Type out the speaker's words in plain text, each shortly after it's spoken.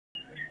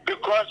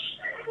because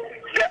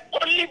the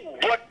only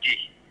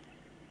body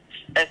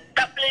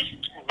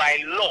established by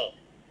law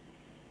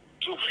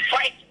to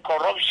fight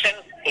corruption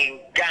in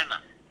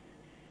Ghana,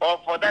 or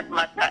for that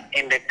matter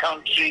in the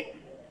country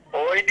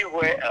or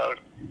anywhere else,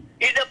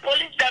 is the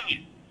police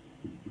service.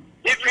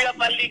 If you have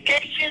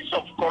allegations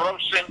of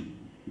corruption,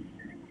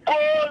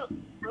 go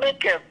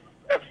make a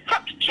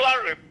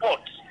factual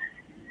report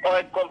or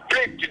a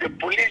complaint to the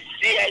police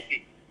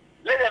CID.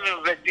 Let them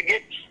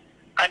investigate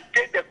and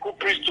take the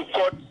culprits to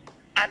court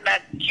and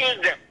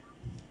accuse them.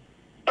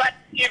 But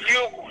if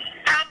you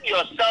arm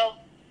yourself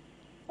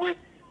with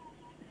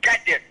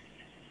gadgets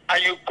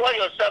and you call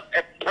yourself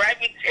a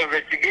private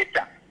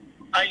investigator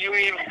and you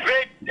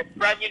invade the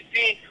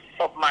privacy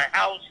of my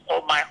house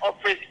or my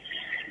office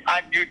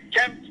and you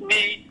tempt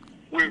me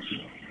with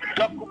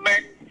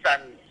documents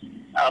and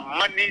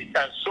monies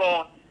and so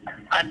on,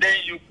 and then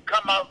you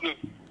come out with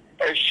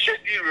a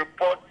shady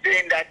report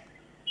saying that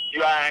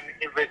you are an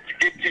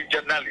investigative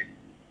journalist.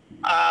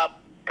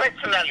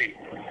 Personally,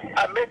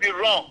 I may be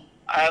wrong.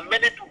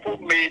 Many people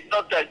may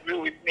not agree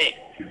with me,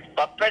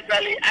 but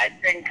personally, I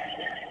think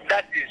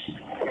that is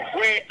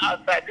way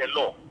outside the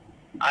law,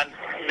 and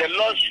the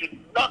law should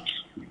not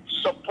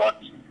support,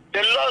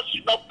 the law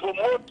should not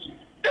promote,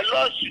 the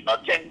law should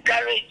not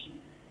encourage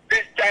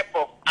this type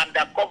of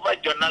undercover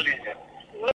journalism.